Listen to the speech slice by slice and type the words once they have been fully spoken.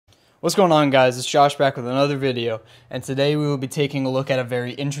What's going on, guys? It's Josh back with another video, and today we will be taking a look at a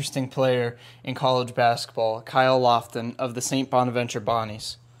very interesting player in college basketball, Kyle Lofton of the St. Bonaventure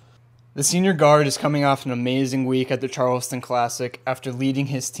Bonnies. The senior guard is coming off an amazing week at the Charleston Classic after leading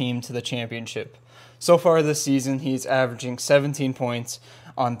his team to the championship. So far this season, he's averaging 17 points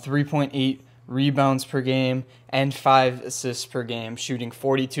on 3.8 rebounds per game and 5 assists per game, shooting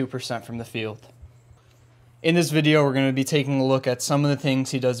 42% from the field. In this video, we're going to be taking a look at some of the things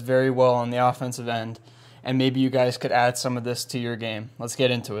he does very well on the offensive end, and maybe you guys could add some of this to your game. Let's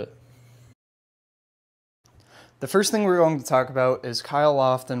get into it. The first thing we're going to talk about is Kyle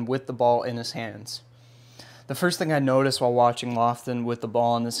Lofton with the ball in his hands. The first thing I noticed while watching Lofton with the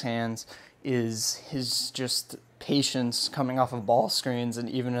ball in his hands is his just patience coming off of ball screens and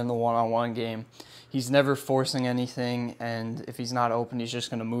even in the one-on-one game. He's never forcing anything, and if he's not open, he's just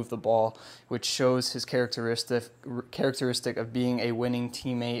going to move the ball, which shows his characteristic of being a winning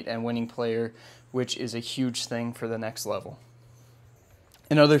teammate and winning player, which is a huge thing for the next level.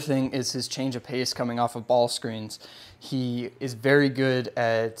 Another thing is his change of pace coming off of ball screens. He is very good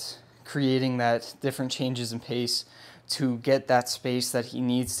at creating that different changes in pace to get that space that he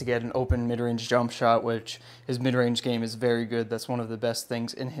needs to get an open mid-range jump shot, which his mid-range game is very good. That's one of the best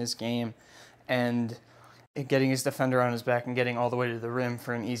things in his game. And getting his defender on his back and getting all the way to the rim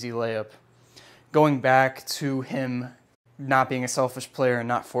for an easy layup. Going back to him not being a selfish player and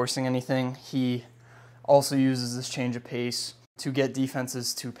not forcing anything, he also uses this change of pace to get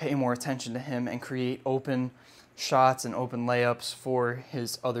defenses to pay more attention to him and create open shots and open layups for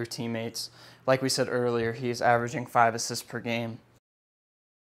his other teammates. Like we said earlier, he is averaging 5 assists per game.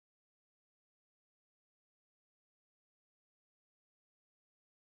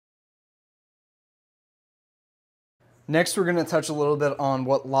 Next, we're going to touch a little bit on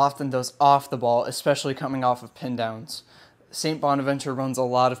what Lofton does off the ball, especially coming off of pin downs. St. Bonaventure runs a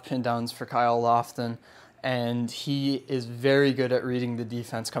lot of pin downs for Kyle Lofton, and he is very good at reading the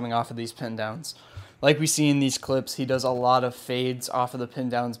defense coming off of these pin downs. Like we see in these clips, he does a lot of fades off of the pin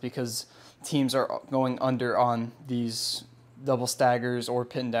downs because teams are going under on these double staggers or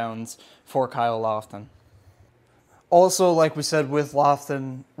pin downs for Kyle Lofton. Also, like we said with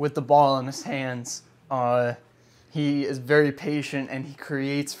Lofton, with the ball in his hands, he is very patient and he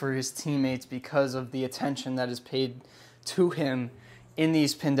creates for his teammates because of the attention that is paid to him in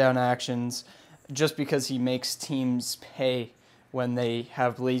these pin down actions, just because he makes teams pay when they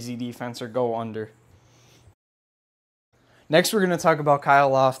have lazy defense or go under. Next, we're going to talk about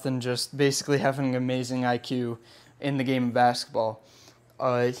Kyle Lofton just basically having an amazing IQ in the game of basketball.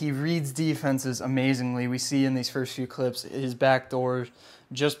 He reads defenses amazingly. We see in these first few clips his backdoor,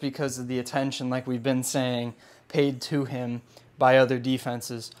 just because of the attention, like we've been saying, paid to him by other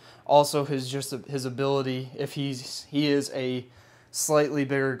defenses. Also, his ability, if he is a slightly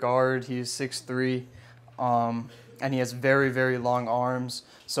bigger guard, he is 6'3", and he has very, very long arms.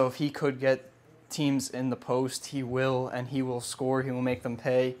 So if he could get teams in the post, he will, and he will score. He will make them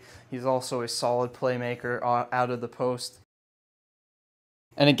pay. He's also a solid playmaker out of the post.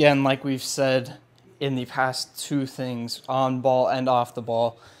 And again, like we've said in the past two things, on ball and off the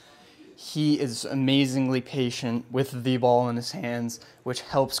ball, he is amazingly patient with the ball in his hands, which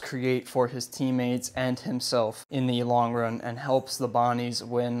helps create for his teammates and himself in the long run and helps the Bonnies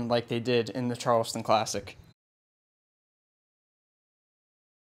win like they did in the Charleston Classic.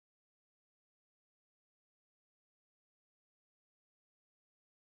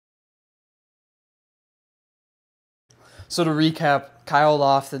 So to recap, Kyle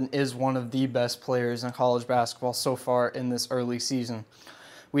Lofton is one of the best players in college basketball so far in this early season.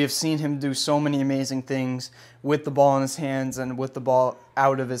 We have seen him do so many amazing things with the ball in his hands and with the ball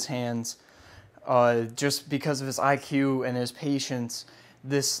out of his hands. Just because of his IQ and his patience,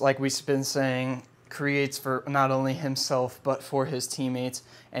 this, like we've been saying, creates for not only himself but for his teammates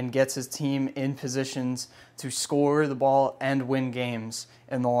and gets his team in positions to score the ball and win games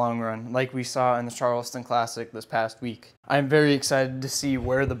in the long run, like we saw in the Charleston Classic this past week. I'm very excited to see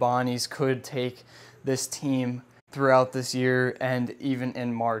where the Bonnies could take this team throughout this year and even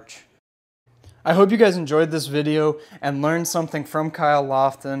in March. I hope you guys enjoyed this video and learned something from Kyle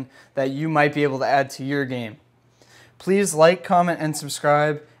Lofton that you might be able to add to your game. Please like, comment, and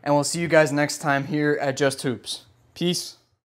subscribe, and we'll see you guys next time here at Just Hoops. Peace.